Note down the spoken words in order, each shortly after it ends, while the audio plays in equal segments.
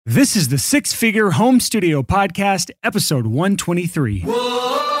This is the Six Figure Home Studio Podcast, episode 123. You're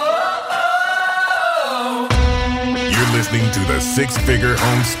listening to the Six Figure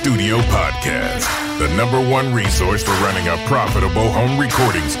Home Studio Podcast, the #1 resource for running a profitable home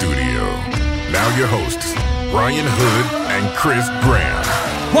recording studio. Now your hosts, Brian Hood and Chris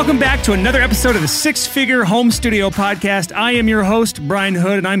Graham. Welcome back to another episode of the Six Figure Home Studio Podcast. I am your host, Brian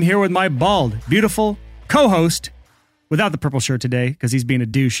Hood, and I'm here with my bald, beautiful co-host, without the purple shirt today because he's being a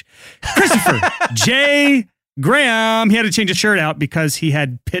douche, Christopher J. Graham. He had to change his shirt out because he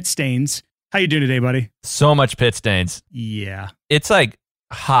had pit stains. How you doing today, buddy? So much pit stains. Yeah. It's like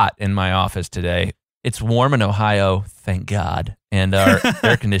hot in my office today. It's warm in Ohio, thank God. And our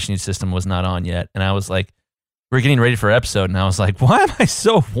air conditioning system was not on yet. And I was like, we're getting ready for an episode. And I was like, why am I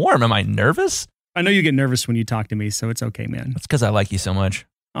so warm? Am I nervous? I know you get nervous when you talk to me, so it's okay, man. It's because I like you so much.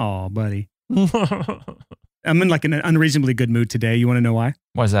 Oh, buddy. I'm in like an unreasonably good mood today. You want to know why?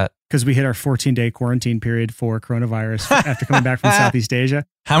 Why is that? Because we hit our 14-day quarantine period for coronavirus after coming back from Southeast Asia.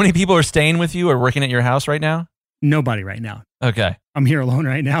 How many people are staying with you or working at your house right now? Nobody right now. Okay. I'm here alone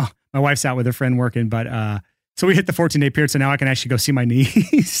right now. My wife's out with a friend working, but so we hit the 14-day period, so now I can actually go see my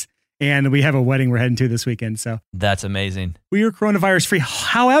niece. And we have a wedding we're heading to this weekend. So that's amazing. We are coronavirus free.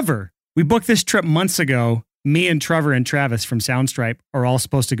 However, we booked this trip months ago. Me and Trevor and Travis from Soundstripe are all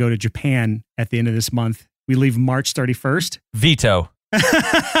supposed to go to Japan at the end of this month. We leave March 31st. Veto.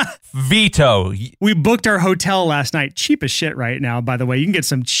 Veto. We booked our hotel last night. Cheap as shit right now, by the way. You can get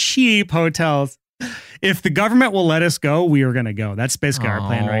some cheap hotels. If the government will let us go, we are going to go. That's basically our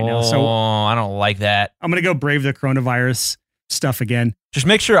plan right now. So I don't like that. I'm going to go brave the coronavirus stuff again. Just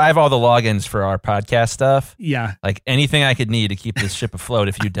make sure I have all the logins for our podcast stuff. Yeah. Like anything I could need to keep this ship afloat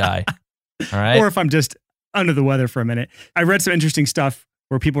if you die. All right. Or if I'm just under the weather for a minute. I read some interesting stuff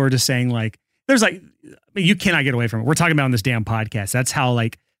where people were just saying like, there's like, you cannot get away from it. We're talking about on this damn podcast. That's how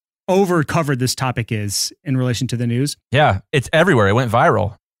like over covered this topic is in relation to the news. Yeah. It's everywhere. It went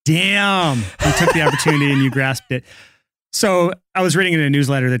viral. Damn. You took the opportunity and you grasped it. So I was reading in a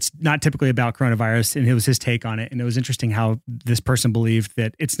newsletter that's not typically about coronavirus, and it was his take on it. And it was interesting how this person believed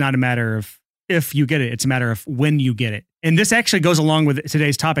that it's not a matter of if you get it, it's a matter of when you get it. And this actually goes along with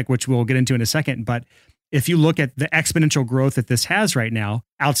today's topic, which we'll get into in a second. But if you look at the exponential growth that this has right now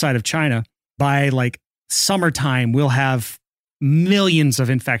outside of China, by like summertime, we'll have millions of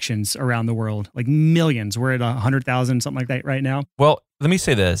infections around the world, like millions. We're at 100,000, something like that right now. Well, let me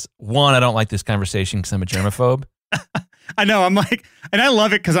say this. One, I don't like this conversation because I'm a germaphobe. I know. I'm like, and I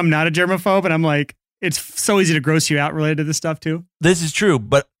love it because I'm not a germaphobe. And I'm like, it's so easy to gross you out related to this stuff too. This is true.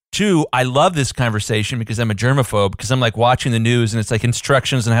 But two, I love this conversation because I'm a germaphobe, because I'm like watching the news and it's like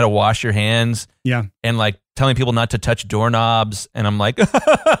instructions on how to wash your hands. Yeah. And like telling people not to touch doorknobs. And I'm like,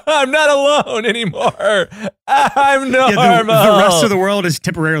 I'm not alone anymore. I'm normal. Yeah, the rest of the world is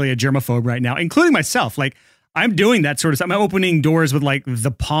temporarily a germaphobe right now, including myself. Like I'm doing that sort of stuff. I'm opening doors with like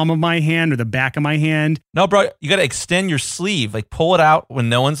the palm of my hand or the back of my hand. No, bro, you got to extend your sleeve, like pull it out when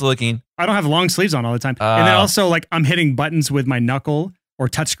no one's looking. I don't have long sleeves on all the time. And then also like I'm hitting buttons with my knuckle or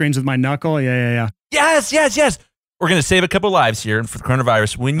touch screens with my knuckle. Yeah. Yes. We're going to save a couple lives here for the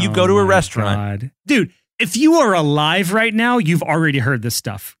coronavirus. When you go to a restaurant. God. Dude, if you are alive right now, you've already heard this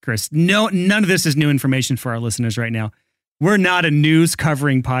stuff, Chris. No, none of this is new information for our listeners right now. We're not a news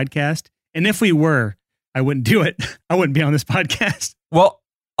covering podcast. And if we were, I wouldn't do it. I wouldn't be on this podcast. Well,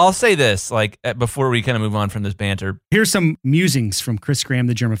 I'll say this, like before we kind of move on from this banter. Here's some musings from Chris Graham,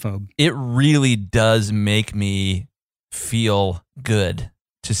 the germaphobe. It really does make me feel good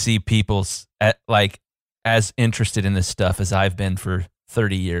to see people as interested in this stuff as I've been for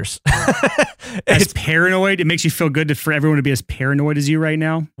 30 years. As paranoid, it makes you feel good for everyone to be as paranoid as you right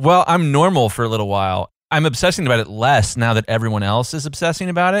now. Well, I'm normal for a little while. I'm obsessing about it less now that everyone else is obsessing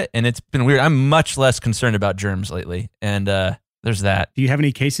about it. And it's been weird. I'm much less concerned about germs lately. And there's that. Do you have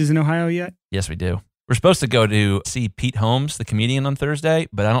any cases in Ohio yet? Yes, we do. We're supposed to go to see Pete Holmes, the comedian, on Thursday,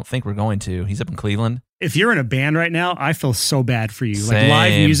 but I don't think we're going to. He's up in Cleveland. If you're in a band right now, I feel so bad for you. Same.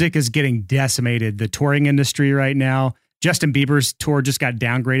 Like live music is getting decimated. The touring industry right now, Justin Bieber's tour just got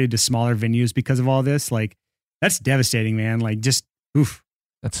downgraded to smaller venues because of all this. Like that's devastating, man. Like just oof.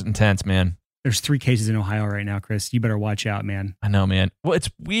 That's intense, man. There's 3 cases in Ohio right now, Chris. You better watch out, man. I know, man. Well,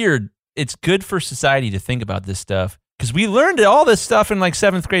 it's weird. It's good for society to think about this stuff because we learned all this stuff in like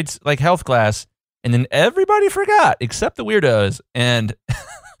 7th grade, like health class, and then everybody forgot except the weirdos. And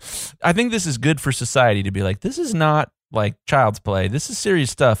I think this is good for society to be like, this is not like child's play. This is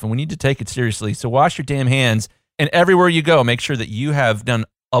serious stuff, and we need to take it seriously. So wash your damn hands, and everywhere you go, make sure that you have done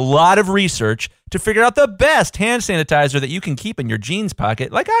a lot of research to figure out the best hand sanitizer that you can keep in your jeans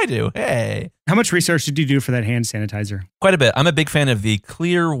pocket, like I do. Hey. How much research did you do for that hand sanitizer? Quite a bit. I'm a big fan of the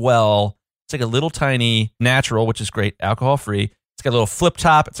Clearwell. It's like a little tiny natural, which is great, alcohol-free. It's got a little flip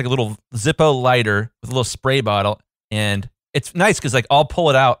top. It's like a little Zippo lighter with a little spray bottle. And it's nice because like I'll pull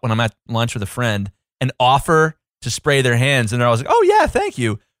it out when I'm at lunch with a friend and offer to spray their hands. And they're always like, oh yeah, thank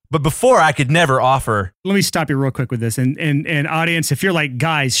you. But before I could never offer. Let me stop you real quick with this. And audience, if you're like,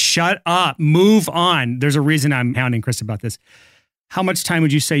 guys, shut up, move on. There's a reason I'm hounding Chris about this. How much time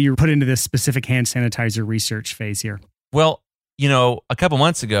would you say you put into this specific hand sanitizer research phase here? Well, you know, a couple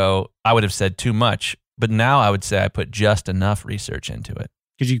months ago, I would have said too much, but now I would say I put just enough research into it.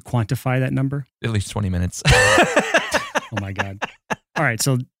 Could you quantify that number? At least 20 minutes. Oh my God. All right.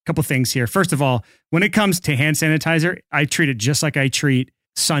 So a couple things here. First of all, when it comes to hand sanitizer, I treat it just like I treat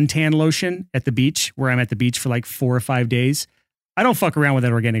suntan lotion at the beach, where I'm at the beach for like 4 or 5 days. I don't fuck around with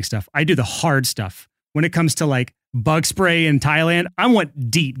that organic stuff. I do the hard stuff. When it comes to like bug spray in Thailand, I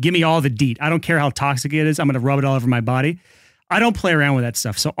want DEET. Give me all the DEET. I don't care how toxic it is. I'm going to rub it all over my body. I don't play around with that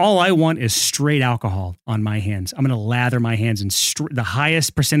stuff. So all I want is straight alcohol on my hands. I'm going to lather my hands in the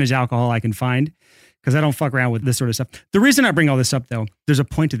highest percentage alcohol I can find because I don't fuck around with this sort of stuff. The reason I bring all this up, though, there's a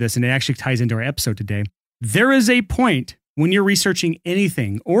point to this, and it actually ties into our episode today. There is a point when you're researching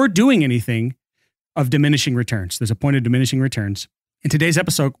anything or doing anything of diminishing returns. There's a point of diminishing returns. In today's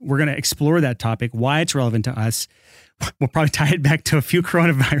episode, we're going to explore that topic, why it's relevant to us. We'll probably tie it back to a few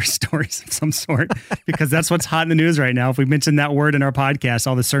coronavirus stories of some sort, because that's what's hot in the news right now. If we mention that word in our podcast,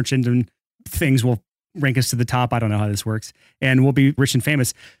 all the search engine things will rank us to the top. I don't know how this works. And we'll be rich and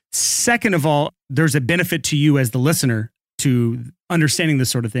famous. Second of all, there's a benefit to you as the listener to understanding this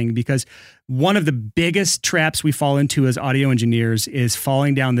sort of thing, because one of the biggest traps we fall into as audio engineers is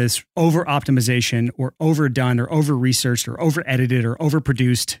falling down this over optimization or overdone or over researched or over edited or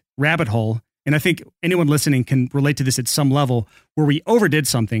overproduced rabbit hole. And I think anyone listening can relate to this at some level, where we overdid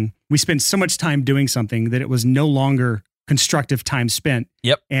something. We spent so much time doing something that it was no longer constructive time spent.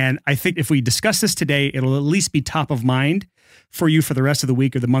 Yep. And I think if we discuss this today, it'll at least be top of mind for you for the rest of the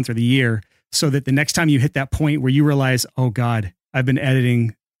week or the month or the year, so that the next time you hit that point where you realize, oh God, I've been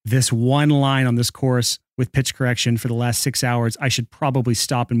editing this one line on this chorus with pitch correction for the last 6 hours, I should probably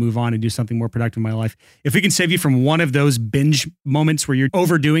stop and move on and do something more productive in my life. If we can save you from one of those binge moments where you're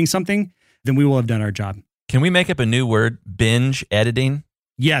overdoing something, then we will have done our job. Can we make up a new word? Binge editing?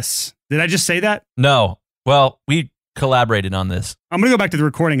 Yes. Did I just say that? No. Well, we collaborated on this. I'm going to go back to the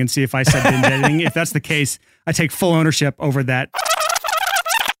recording and see if I said binge editing. If that's the case, I take full ownership over that.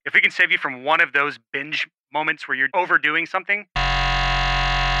 If we can save you from one of those binge moments where you're overdoing something.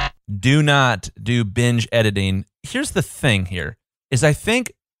 Do not do binge editing. Here's the thing here, is I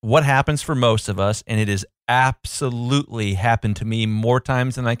think what happens for most of us, and it has absolutely happened to me more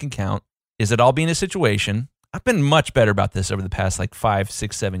times than I can count, is that I'll be in a situation. I've been much better about this over the past like 5,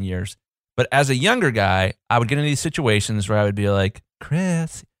 6, 7 years. But as a younger guy, I would get into these situations where I would be like,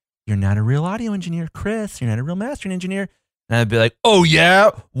 Chris, you're not a real audio engineer. Chris, you're not a real mastering engineer. And I'd be like, oh yeah,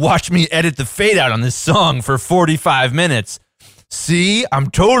 watch me edit the fade out on this song for 45 minutes. See, I'm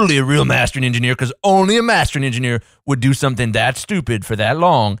totally a real mastering engineer, because only a mastering engineer would do something that stupid for that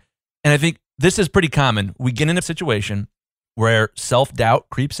long. And I think this is pretty common. We get in a situation where self-doubt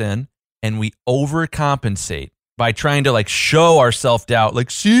creeps in and we overcompensate by trying to like show our self-doubt.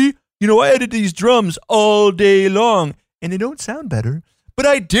 Like, see, you know, I edited these drums all day long and they don't sound better, but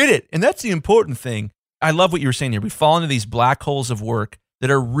I did it. And that's the important thing. I love what you were saying here. We fall into these black holes of work that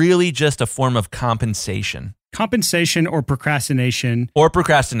are really just a form of compensation. Compensation or procrastination. Or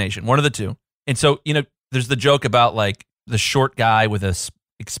procrastination, one of the two. And so, you know, there's the joke about like the short guy with a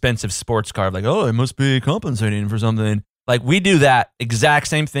expensive sports car, like, oh, I must be compensating for something. Like, we do that exact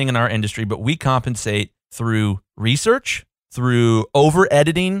same thing in our industry, but we compensate through research, through over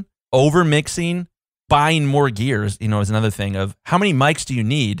editing, over mixing, buying more gears, you know, is another thing of how many mics do you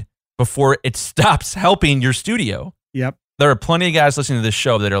need before it stops helping your studio? Yep. There are plenty of guys listening to this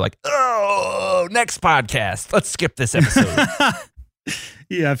show that are like, oh, next podcast. Let's skip this episode.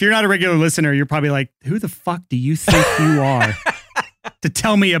 Yeah, if you're not a regular listener, you're probably like, who the fuck do you think you are to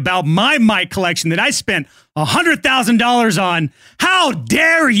tell me about my mic collection that I spent $100,000 on? How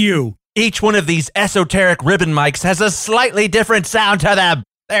dare you? Each one of these esoteric ribbon mics has a slightly different sound to them.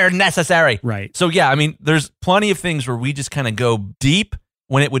 They're necessary. Right. So yeah, I mean, there's plenty of things where we just kind of go deep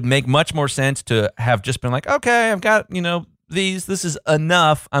when it would make much more sense to have just been like, okay, I've got, you know, this is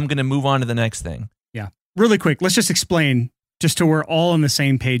enough. I'm going to move on to the next thing. Yeah. Really quick, let's just explain, just so we're all on the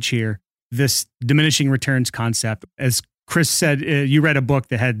same page here, this diminishing returns concept. As Chris said, you read a book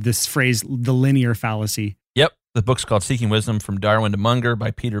that had this phrase, the linear fallacy. Yep. The book's called Seeking Wisdom from Darwin to Munger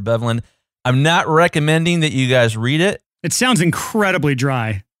by Peter Bevelin. I'm not recommending that you guys read it. It sounds incredibly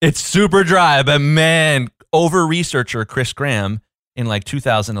dry. It's super dry, but man, over-researcher Chris Graham in like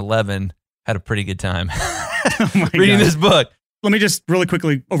 2011 had a pretty good time reading this book. Let me just really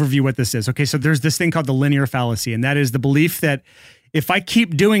quickly overview what this is. Okay, so there's this thing called the linear fallacy, and that is the belief that if I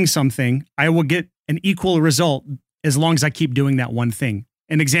keep doing something, I will get an equal result as long as I keep doing that one thing.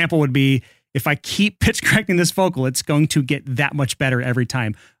 An example would be, if I keep pitch correcting this vocal, it's going to get that much better every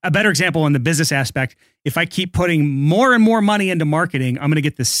time. A better example in the business aspect, if I keep putting more and more money into marketing, I'm going to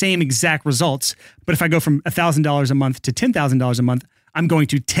get the same exact results. But if I go from $1,000 a month to $10,000 a month, I'm going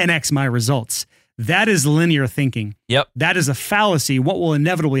to 10x my results. That is linear thinking. Yep. That is a fallacy. What will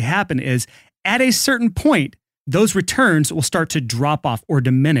inevitably happen is at a certain point, those returns will start to drop off or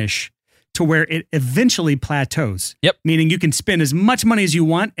diminish to where it eventually plateaus. Yep. Meaning you can spend as much money as you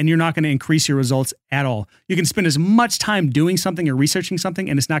want and you're not going to increase your results at all. You can spend as much time doing something or researching something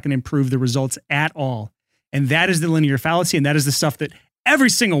and it's not going to improve the results at all. And that is the linear fallacy. And that is the stuff that every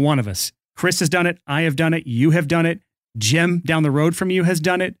single one of us, Chris has done it, I have done it, you have done it, Jim down the road from you has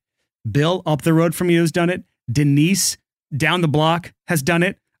done it, Bill up the road from you has done it, Denise down the block has done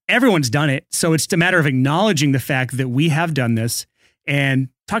it. Everyone's done it. So it's a matter of acknowledging the fact that we have done this and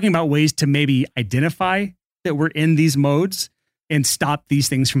talking about ways to maybe identify that we're in these modes and stop these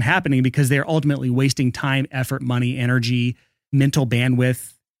things from happening because they're ultimately wasting time, effort, money, energy, mental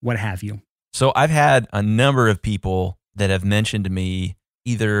bandwidth, what have you. So I've had a number of people that have mentioned to me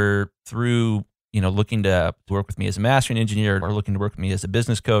either through, looking to work with me as a mastering engineer or looking to work with me as a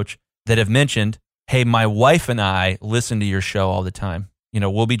business coach that have mentioned, hey, my wife and I listen to your show all the time.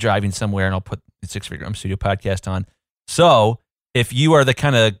 We'll be driving somewhere and I'll put the Six Figure Home Studio podcast on. So if you are the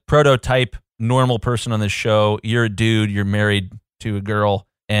kind of prototype normal person on this show, you're a dude, you're married to a girl,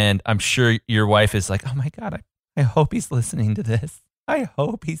 and I'm sure your wife is like, oh my God, I hope he's listening to this. I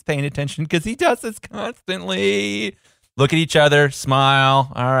hope he's paying attention because he does this constantly. Look at each other,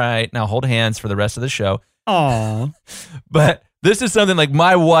 smile. All right, now hold hands for the rest of the show. Aww. But this is something like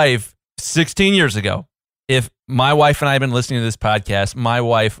my wife 16 years ago. If my wife and I had been listening to this podcast, my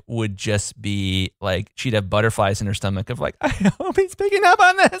wife would just be like, she'd have butterflies in her stomach of like, I hope he's picking up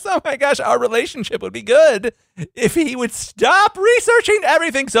on this. Oh my gosh, our relationship would be good if he would stop researching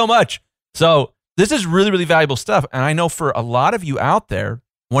everything so much. So this is really, really valuable stuff. And I know for a lot of you out there,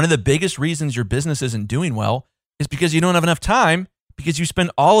 one of the biggest reasons your business isn't doing well is because you don't have enough time because you spend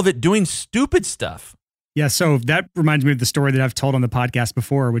all of it doing stupid stuff. Yeah, so that reminds me of the story that I've told on the podcast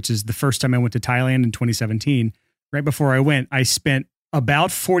before, which is the first time I went to Thailand in 2017. Right before I went, I spent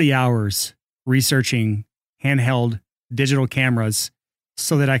about 40 hours researching handheld digital cameras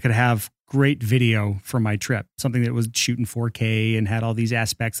so that I could have great video for my trip, something that was shooting 4K and had all these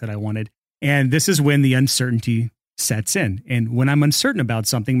aspects that I wanted. And this is when the uncertainty sets in. And when I'm uncertain about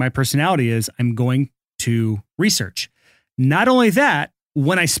something, my personality is I'm going to research. Not only that,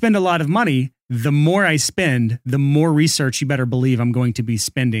 when I spend a lot of money, the more I spend, the more research you better believe I'm going to be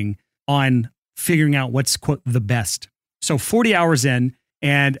spending on figuring out what's, quote, the best. So 40 hours in,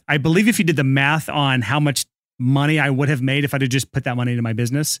 and I believe if you did the math on how much money I would have made if I'd have just put that money into my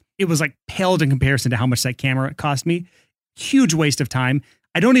business, it was like paled in comparison to how much that camera cost me. Huge waste of time.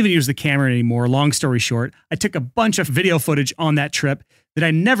 I don't even use the camera anymore. Long story short, I took a bunch of video footage on that trip that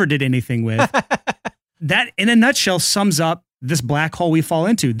I never did anything with. That, in a nutshell, sums up this black hole we fall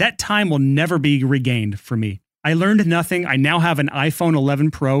into. That time will never be regained for me. I learned nothing. I now have an iPhone 11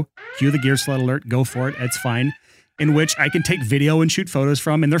 Pro. Cue the gear sled alert. Go for it. It's fine. In which I can take video and shoot photos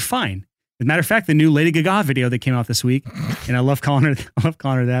from, and they're fine. As a matter of fact, the new Lady Gaga video that came out this week, and I love calling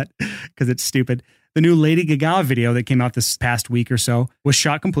her that because it's stupid. The new Lady Gaga video that came out this past week or so was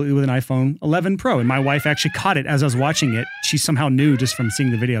shot completely with an iPhone 11 Pro, and my wife actually caught it as I was watching it. She somehow knew just from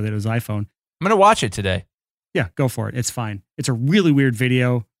seeing the video that it was iPhone. I'm going to watch it today. Yeah, go for it. It's fine. It's a really weird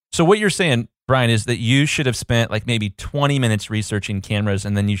video. So what you're saying, Brian, is that you should have spent like maybe 20 minutes researching cameras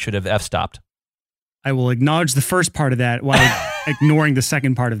and then you should have f-stopped. I will acknowledge the first part of that while ignoring the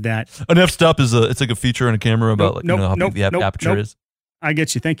second part of that. An f-stop is it's like a feature in a camera about how big the aperture is. I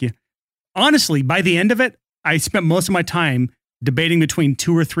get you. Thank you. Honestly, by the end of it, I spent most of my time debating between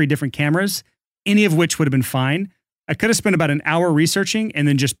 2 or 3 different cameras, any of which would have been fine. I could have spent about an hour researching and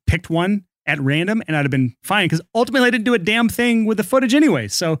then just picked one at random, and I'd have been fine because ultimately I didn't do a damn thing with the footage anyway.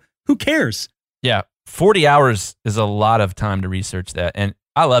 So who cares? Yeah, 40 hours is a lot of time to research that, and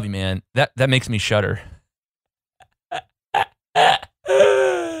I love you, man. That makes me shudder.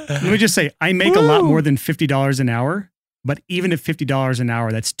 Let me just say, I make a lot more than $50 an hour, but even at $50 an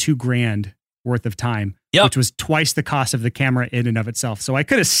hour, that's $2,000 worth of time, Yep. which was twice the cost of the camera in and of itself. So I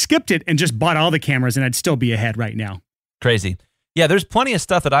could have skipped it and just bought all the cameras and I'd still be ahead right now. Crazy. Yeah, there's plenty of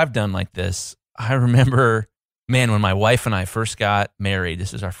stuff that I've done like this. I remember, man, when my wife and I first got married,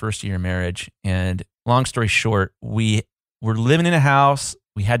 this is our first year of marriage. And long story short, we were living in a house.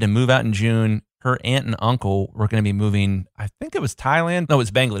 We had to move out in June. Her aunt and uncle were going to be moving, I think it was Thailand. No, it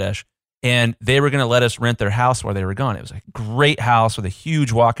was Bangladesh. And they were going to let us rent their house while they were gone. It was a great house with a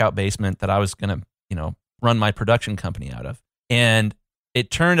huge walkout basement that I was going to, run my production company out of. And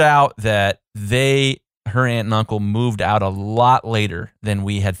it turned out that her aunt and uncle moved out a lot later than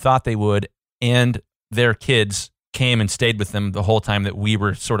we had thought they would. And their kids came and stayed with them the whole time that we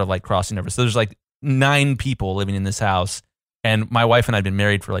were sort of like crossing over. So there's like 9 people living in this house. And my wife and I had been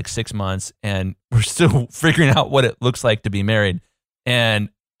married for like 6 months, and we're still figuring out what it looks like to be married. And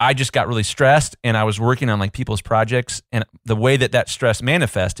I just got really stressed, and I was working on like people's projects. And the way that stress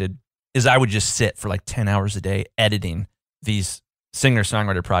manifested is I would just sit for like 10 hours a day editing these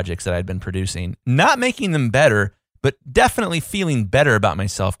singer-songwriter projects that I'd been producing, not making them better, but definitely feeling better about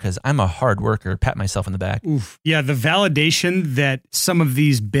myself because I'm a hard worker, pat myself on the back. Oof. Yeah, the validation that some of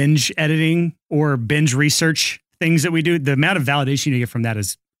these binge editing or binge research things that we do, the amount of validation you get from that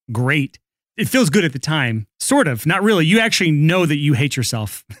is great. It feels good at the time, sort of, not really. You actually know that you hate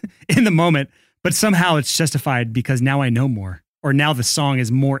yourself in the moment, but somehow it's justified because now I know more, or now the song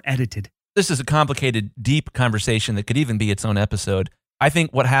is more edited. This is a complicated, deep conversation that could even be its own episode. I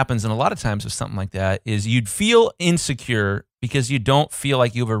think what happens, and a lot of times with something like that, is you'd feel insecure because you don't feel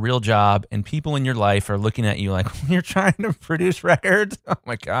like you have a real job, and people in your life are looking at you like, you're trying to produce records? Oh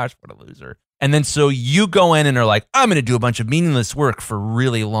my gosh, what a loser. And then so you go in and are like, I'm going to do a bunch of meaningless work for a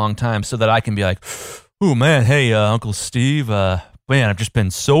really long time so that I can be like, oh man, hey, Uncle Steve, man, I've just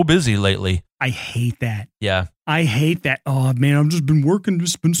been so busy lately. I hate that. Yeah. I hate that. Oh man, I've just been working,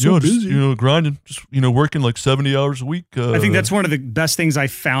 just been so busy. Grinding, just, working like 70 hours a week. I think that's one of the best things I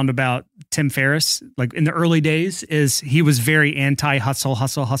found about Tim Ferriss, like in the early days, is he was very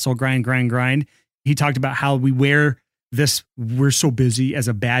anti-hustle, grind. He talked about how we wear this, we're so busy, as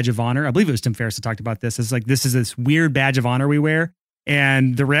a badge of honor. I believe it was Tim Ferriss that talked about this. It's like, this is this weird badge of honor we wear.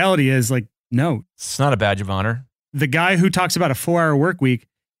 And the reality is like, no. It's not a badge of honor. The guy who talks about a 4-hour work week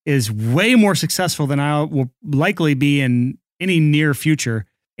is way more successful than I will likely be in any near future.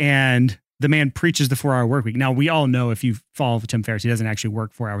 And the man preaches the 4-hour work week. Now, we all know, if you follow Tim Ferriss, he doesn't actually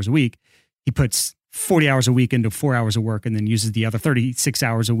work 4 hours a week. He puts 40 hours a week into 4 hours of work and then uses the other 36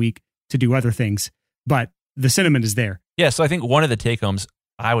 hours a week to do other things. But the sentiment is there. Yeah, so I think one of the take-homes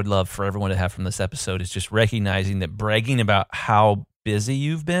I would love for everyone to have from this episode is just recognizing that bragging about how busy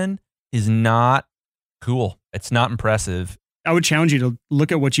you've been is not cool. It's not impressive. I would challenge you to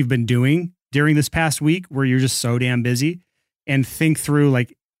look at what you've been doing during this past week where you're just so damn busy and think through,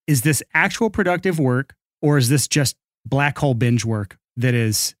 like, is this actual productive work, or is this just black hole binge work that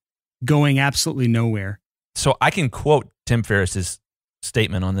is going absolutely nowhere? So I can quote Tim Ferriss's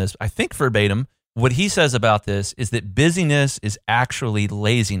statement on this, I think verbatim. What he says about this is that busyness is actually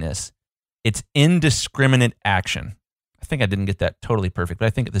laziness. It's indiscriminate action. I think I didn't get that totally perfect, but I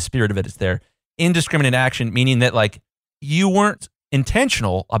think the spirit of it is there. Indiscriminate action, meaning that like you weren't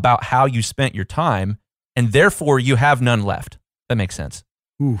intentional about how you spent your time, and therefore you have none left. That makes sense.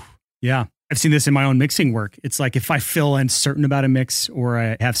 Ooh, yeah. I've seen this in my own mixing work. It's like if I feel uncertain about a mix, or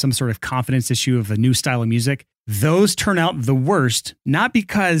I have some sort of confidence issue of a new style of music, those turn out the worst, not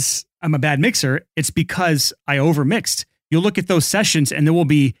because I'm a bad mixer. It's because I overmixed. You'll look at those sessions and there will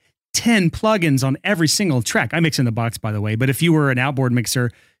be 10 plugins on every single track. I mix in the box, by the way, but if you were an outboard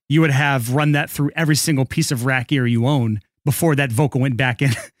mixer, you would have run that through every single piece of rack gear you own before that vocal went back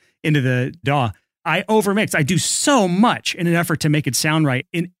into the DAW. I overmix. I do so much in an effort to make it sound right.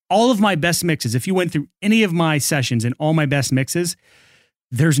 In all of my best mixes, if you went through any of my sessions in all my best mixes,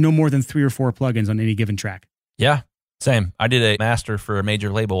 there's no more than 3 or 4 plugins on any given track. Yeah, same. I did a master for a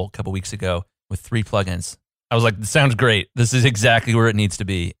major label a couple weeks ago with 3 plugins. I was like, this sounds great. This is exactly where it needs to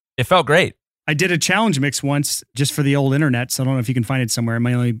be. It felt great. I did a challenge mix once just for the old internet, so I don't know if you can find it somewhere. It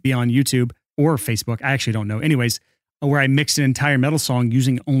might only be on YouTube or Facebook. I actually don't know. Anyways, where I mixed an entire metal song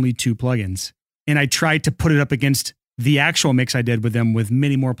using only 2 plugins. And I tried to put it up against the actual mix I did with them with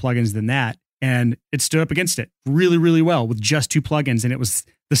many more plugins than that. And it stood up against it really, really well with just 2 plugins. And it was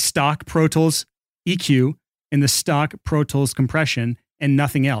the stock Pro Tools EQ and the stock Pro Tools compression and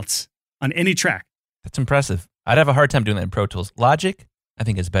nothing else on any track. That's impressive. I'd have a hard time doing that in Pro Tools. Logic, I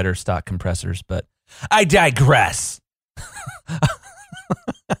think, is better stock compressors, but I digress.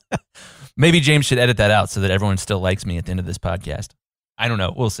 Maybe James should edit that out so that everyone still likes me at the end of this podcast. I don't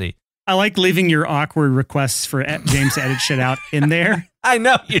know. We'll see. I like leaving your awkward requests for James to edit shit out in there. I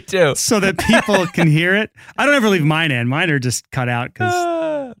know you do. so that people can hear it. I don't ever leave mine in. Mine are just cut out because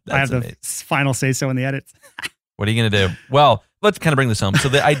I have the final say so in the edits. What are you going to do? Well, let's kind of bring this home. So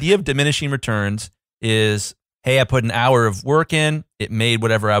the idea of diminishing returns is, hey, I put an hour of work in, it made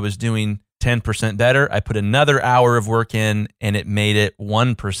whatever I was doing 10% better. I put another hour of work in and it made it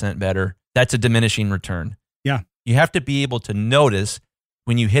 1% better. That's a diminishing return. Yeah. You have to be able to notice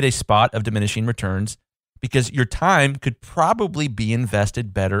when you hit a spot of diminishing returns because your time could probably be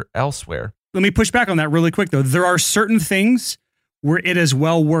invested better elsewhere. Let me push back on that really quick, though. There are certain things where it is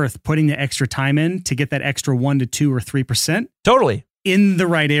well worth putting the extra time in to get that extra 1 to 2 or 3%. Totally. In the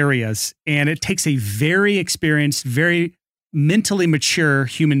right areas. And it takes a very experienced, very mentally mature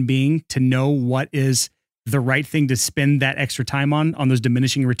human being to know what is the right thing to spend that extra time on those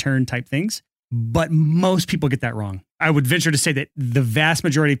diminishing return type things. But most people get that wrong. I would venture to say that the vast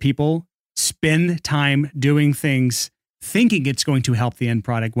majority of people spend time doing things thinking it's going to help the end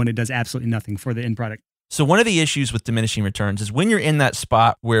product when it does absolutely nothing for the end product. So one of the issues with diminishing returns is when you're in that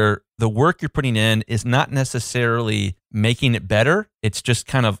spot where the work you're putting in is not necessarily making it better, it's just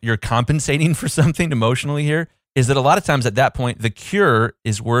kind of you're compensating for something emotionally here, is that a lot of times at that point, the cure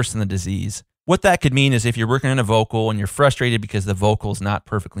is worse than the disease. What that could mean is if you're working on a vocal and you're frustrated because the vocal is not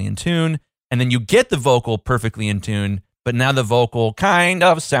perfectly in tune, and then you get the vocal perfectly in tune, but now the vocal kind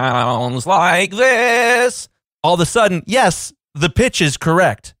of sounds like this. All of a sudden, yes, the pitch is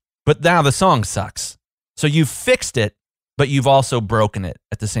correct, but now the song sucks. So you've fixed it, but you've also broken it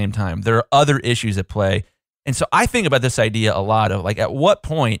at the same time. There are other issues at play. And so I think about this idea a lot of like, at what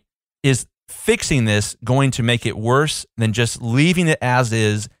point is fixing this going to make it worse than just leaving it as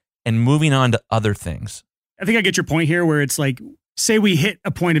is and moving on to other things? I think I get your point here where it's like, say we hit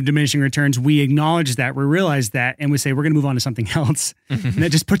a point of diminishing returns, we acknowledge that, we realize that, and we say we're going to move on to something else. And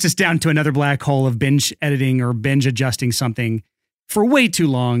that just puts us down to another black hole of binge editing or binge adjusting something for way too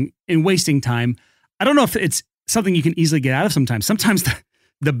long and wasting time. I don't know if it's something you can easily get out of sometimes. Sometimes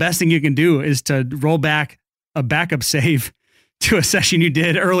the best thing you can do is to roll back a backup save to a session you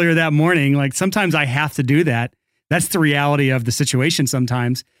did earlier that morning. Like sometimes I have to do that. That's the reality of the situation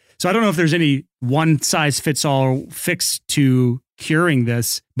sometimes. So I don't know if there's any one size fits all fix to curing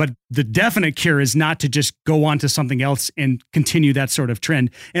this, but the definite cure is not to just go on to something else and continue that sort of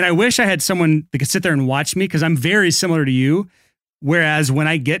trend. And I wish I had someone that could sit there and watch me because I'm very similar to you. Whereas when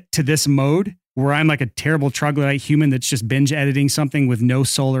I get to this mode where I'm like a terrible troglodyte human that's just binge editing something with no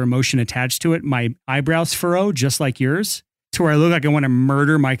soul or emotion attached to it, my eyebrows furrow just like yours to where I look like I want to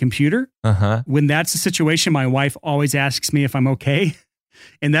murder my computer. When that's the situation, my wife always asks me if I'm okay.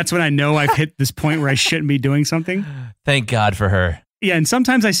 And that's when I know I've hit this point where I shouldn't be doing something. Thank God for her. Yeah, and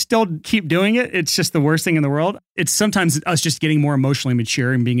sometimes I still keep doing it. It's just the worst thing in the world. It's sometimes us just getting more emotionally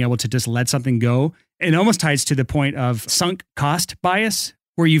mature and being able to just let something go. It almost ties to the point of sunk cost bias,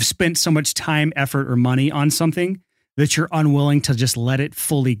 where you've spent so much time, effort, or money on something that you're unwilling to just let it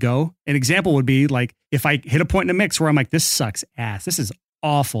fully go. An example would be like if I hit a point in a mix where I'm like, this sucks ass. This is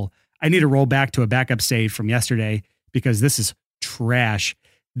awful. I need to roll back to a backup save from yesterday because this is trash.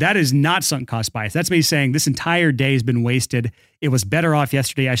 That is not sunk cost bias. That's me saying this entire day has been wasted. It was better off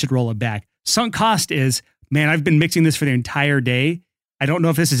yesterday. I should roll it back. Sunk cost is, man, I've been mixing this for the entire day. I don't know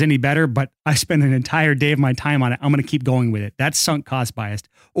if this is any better, but I spent an entire day of my time on it. I'm going to keep going with it. That's sunk cost biased.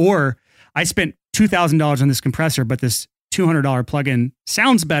 Or I spent $2,000 on this compressor, but this $200 plugin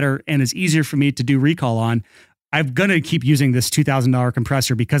sounds better and is easier for me to do recall on. I'm going to keep using this $2,000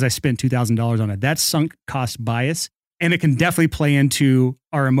 compressor because I spent $2,000 on it. That's sunk cost bias. And it can definitely play into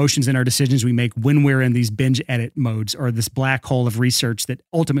our emotions and our decisions we make when we're in these binge edit modes or this black hole of research that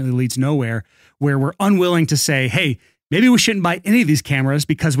ultimately leads nowhere, where we're unwilling to say, hey, maybe we shouldn't buy any of these cameras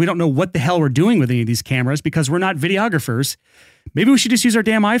because we don't know what the hell we're doing with any of these cameras because we're not videographers. Maybe we should just use our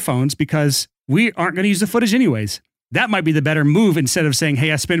damn iPhones because we aren't going to use the footage anyways. That might be the better move instead of saying,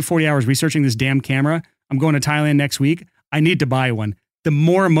 hey, I spent 40 hours researching this damn camera. I'm going to Thailand next week. I need to buy one. The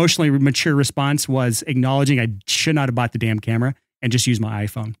more emotionally mature response was acknowledging I should not have bought the damn camera and just use my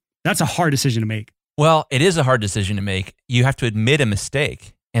iPhone. That's a hard decision to make. Well, it is a hard decision to make. You have to admit a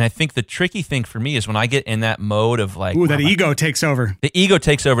mistake. And I think the tricky thing for me is when I get in that mode of like, ooh, that ego takes over. The ego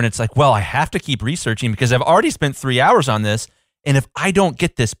takes over and it's like, well, I have to keep researching because I've already spent 3 hours on this. And if I don't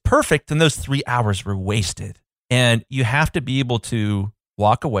get this perfect, then those 3 hours were wasted. And you have to be able to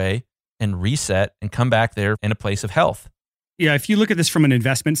walk away and reset and come back there in a place of health. Yeah, if you look at this from an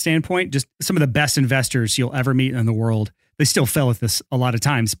investment standpoint, just some of the best investors you'll ever meet in the world, they still fail at this a lot of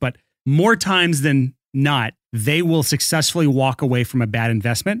times, but more times than not, they will successfully walk away from a bad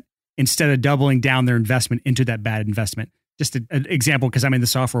investment instead of doubling down their investment into that bad investment. Just an example, because I'm in the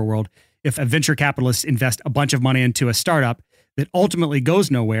software world. If a venture capitalist invests a bunch of money into a startup, that ultimately goes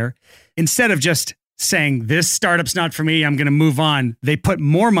nowhere. Instead of just saying, this startup's not for me, I'm going to move on, they put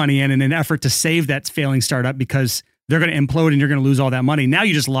more money in an effort to save that failing startup because they're going to implode and you're going to lose all that money. Now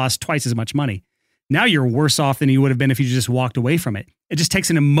you just lost twice as much money. Now you're worse off than you would have been if you just walked away from it. It just takes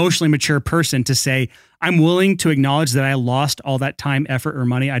an emotionally mature person to say, I'm willing to acknowledge that I lost all that time, effort, or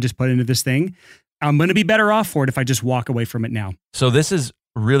money I just put into this thing. I'm going to be better off for it if I just walk away from it now. So this is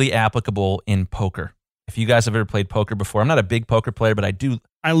really applicable in poker. If you guys have ever played poker before, I'm not a big poker player, but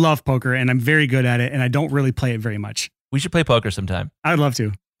I love poker and I'm very good at it, and I don't really play it very much. We should play poker sometime. I would love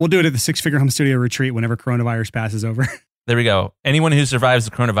to. We'll do it at the Six Figure Home Studio retreat whenever coronavirus passes over. There we go. Anyone who survives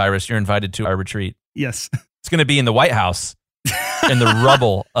the coronavirus, you're invited to our retreat. Yes. It's going to be in the White House, in the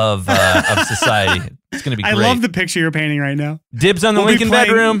rubble of society. It's going to be great. I love the picture you're painting right now. Dibs on the Lincoln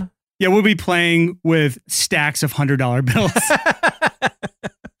bedroom. Yeah, we'll be playing with stacks of $100 bills.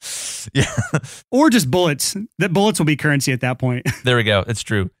 Yeah. Or just bullets. That bullets will be currency at that point. There we go. It's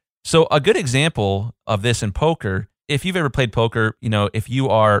true. So a good example of this in poker, if you've ever played poker, if you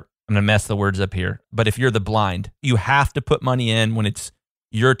are, I'm going to mess the words up here, but if you're the blind, you have to put money in when it's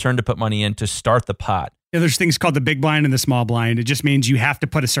your turn to put money in to start the pot. Yeah, there's things called the big blind and the small blind. It just means you have to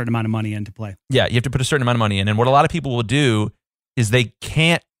put a certain amount of money in to play. Yeah, you have to put a certain amount of money in. And what a lot of people will do is they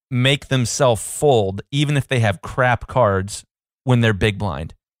can't make themselves fold even if they have crap cards when they're big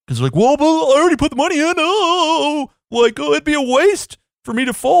blind. Because they're like, well, but I already put the money in. It'd be a waste for me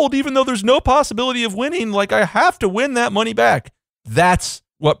to fold even though there's no possibility of winning. Like, I have to win that money back. That's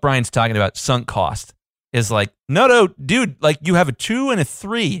what Brian's talking about, sunk cost. Is like, no, dude, like you have a 2 and a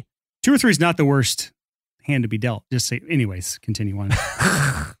 3. 2 or 3 is not the worst hand to be dealt. Just say, anyways, continue on.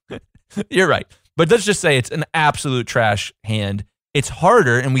 You're right. But let's just say it's an absolute trash hand. It's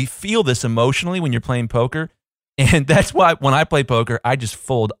harder, and we feel this emotionally when you're playing poker. And that's why when I play poker, I just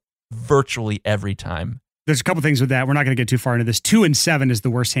fold virtually every time. There's a couple things with that. We're not going to get too far into this. 2 and 7 is the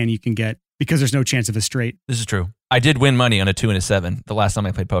worst hand you can get because there's no chance of a straight. This is true. I did win money on a 2 and a 7 the last time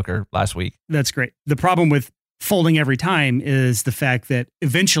I played poker last week. That's great. The problem with folding every time is the fact that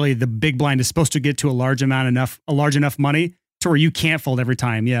eventually the big blind is supposed to get to a large enough money to where you can't fold every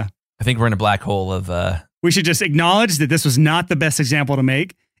time. Yeah. I think we're in a black hole of... We should just acknowledge that this was not the best example to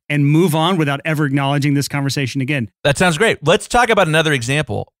make and move on without ever acknowledging this conversation again. That sounds great. Let's talk about another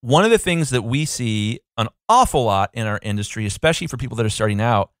example. One of the things that we see an awful lot in our industry, especially for people that are starting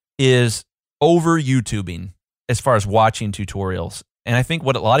out, is over YouTubing as far as watching tutorials. And I think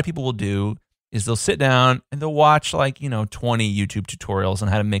what a lot of people will do is they'll sit down and they'll watch 20 YouTube tutorials on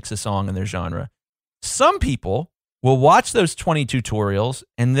how to mix a song in their genre. Some people will watch those 20 tutorials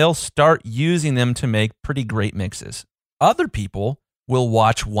and they'll start using them to make pretty great mixes. Other people will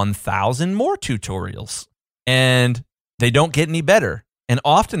watch 1,000 more tutorials and they don't get any better. And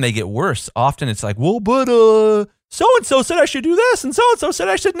often they get worse. Often it's like, well, but so-and-so said I should do this and so-and-so said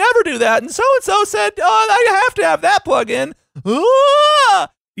I should never do that. And so-and-so said, I have to have that plug-in.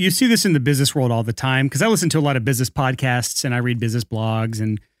 You see this in the business world all the time because I listen to a lot of business podcasts and I read business blogs,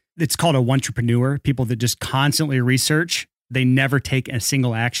 and it's called a entrepreneur, people that just constantly research. They never take a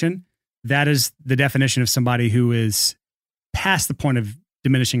single action. That is the definition of somebody who is past the point of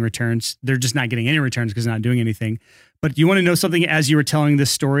diminishing returns. They're just not getting any returns because they're not doing anything. But you want to know something as you were telling this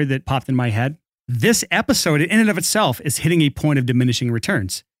story that popped in my head? This episode in and of itself is hitting a point of diminishing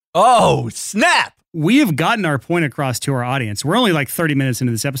returns. Oh, snap. We have gotten our point across to our audience. We're only like 30 minutes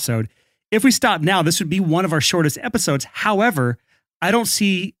into this episode. If we stop now, this would be one of our shortest episodes. However, I don't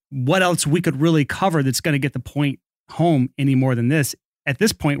see what else we could really cover that's going to get the point home any more than this. At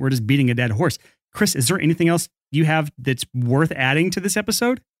this point, we're just beating a dead horse. Chris, is there anything else you have that's worth adding to this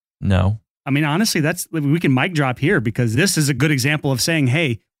episode? No. I mean, honestly, we can mic drop here because this is a good example of saying,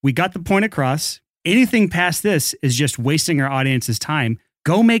 hey, we got the point across. Anything past this is just wasting our audience's time.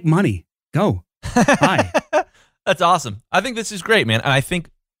 Go make money. Go. Bye. That's awesome. I think this is great, man. And I think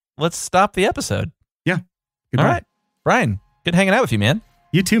let's stop the episode. Yeah. Goodbye. All right. Brian, good hanging out with you, man.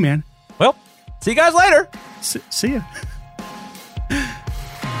 You too, man. Well, see you guys later. See ya.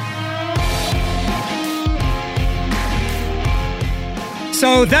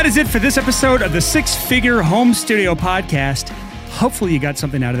 So that is it for this episode of the Six Figure Home Studio Podcast. Hopefully you got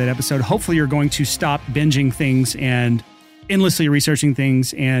something out of that episode. Hopefully you're going to stop binging things and endlessly researching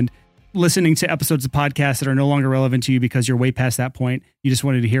things and listening to episodes of podcasts that are no longer relevant to you because you're way past that point. You just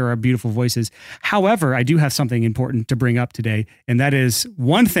wanted to hear our beautiful voices. However, I do have something important to bring up today, and that is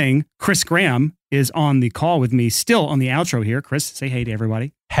one thing. Chris Graham is on the call with me, still on the outro here. Chris, say hey to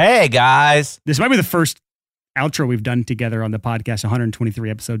everybody. Hey, guys. This might be the first outro we've done together on the podcast, 123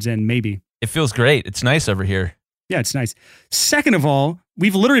 episodes in, maybe. It feels great. It's nice over here. Yeah, it's nice. Second of all,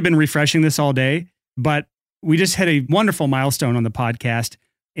 we've literally been refreshing this all day, but we just hit a wonderful milestone on the podcast,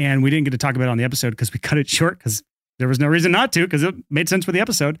 and we didn't get to talk about it on the episode because we cut it short because there was no reason not to, because it made sense for the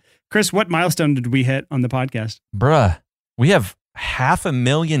episode. Chris, what milestone did we hit on the podcast? Bruh, we have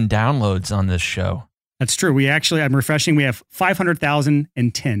 500,000 downloads on this show. That's true. I'm refreshing. We have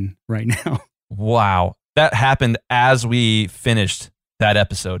 500,010 right now. Wow. That happened as we finished that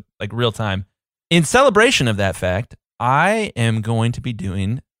episode, like real time. In celebration of that fact, I am going to be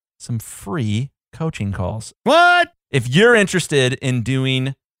doing some free coaching calls. What? If you're interested in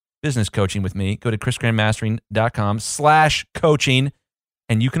doing business coaching with me, go to chrisgrandmastering.com/coaching,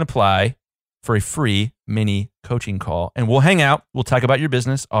 and you can apply for a free mini coaching call. And we'll hang out. We'll talk about your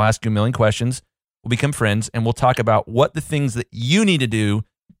business. I'll ask you a million questions. We'll become friends, and we'll talk about what the things that you need to do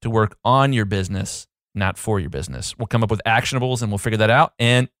to work on your business, not for your business. We'll come up with actionables, and we'll figure that out.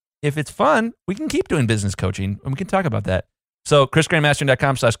 And if it's fun, we can keep doing business coaching, and we can talk about that. So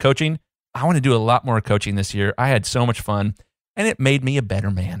chrisgrandmastering.com/coaching. I want to do a lot more coaching this year. I had so much fun, and it made me a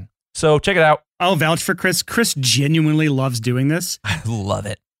better man. So check it out. I'll vouch for Chris. Chris genuinely loves doing this. I love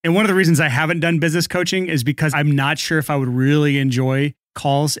it. And one of the reasons I haven't done business coaching is because I'm not sure if I would really enjoy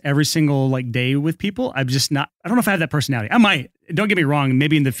calls every single day with people. I don't know if I have that personality. I might. Don't get me wrong.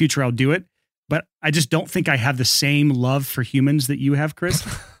 Maybe in the future I'll do it. But I just don't think I have the same love for humans that you have, Chris.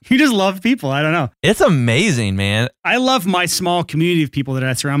 You just love people. I don't know. It's amazing, man. I love my small community of people that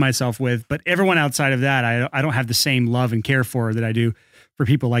I surround myself with, but everyone outside of that, I don't have the same love and care for that I do for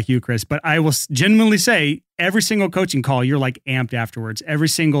people like you, Chris. But I will genuinely say every single coaching call, you're amped afterwards. Every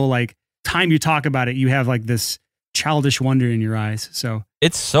single time you talk about it, you have this childish wonder in your eyes. So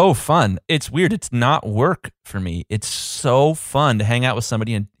it's so fun. It's weird. It's not work for me. It's so fun to hang out with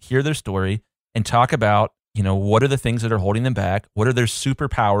somebody and hear their story and talk about, what are the things that are holding them back? What are their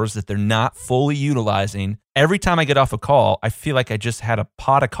superpowers that they're not fully utilizing? Every time I get off a call, I feel like I just had a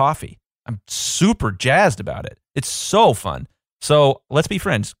pot of coffee. I'm super jazzed about it. It's so fun. So let's be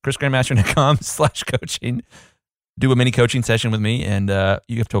friends. chrisgrandmastering.com/coaching. Do a mini coaching session with me, and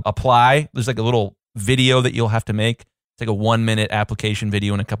you have to apply. There's a little video that you'll have to make. It's a 1-minute application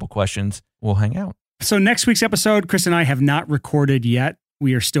video and a couple questions. We'll hang out. So next week's episode, Chris and I have not recorded yet.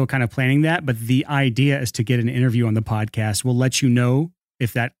 We are still kind of planning that, but the idea is to get an interview on the podcast. We'll let you know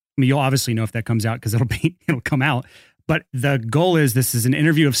if that, you'll obviously know if that comes out because it'll come out. But the goal is this is an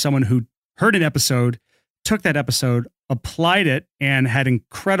interview of someone who heard an episode, took that episode, applied it, and had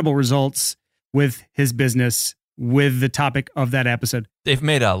incredible results with his business with the topic of that episode. They've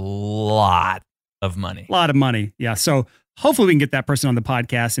made a lot of money. A lot of money. Yeah. So hopefully we can get that person on the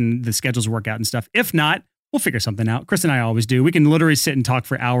podcast and the schedules work out and stuff. If not, we'll figure something out. Chris and I always do. We can literally sit and talk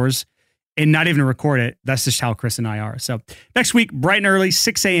for hours and not even record it. That's just how Chris and I are. So next week, bright and early,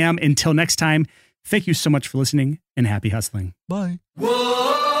 6 a.m. Until next time, thank you so much for listening and happy hustling. Bye.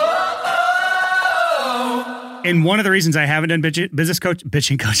 And one of the reasons I haven't done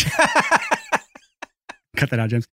bitching coach. Cut that out, James.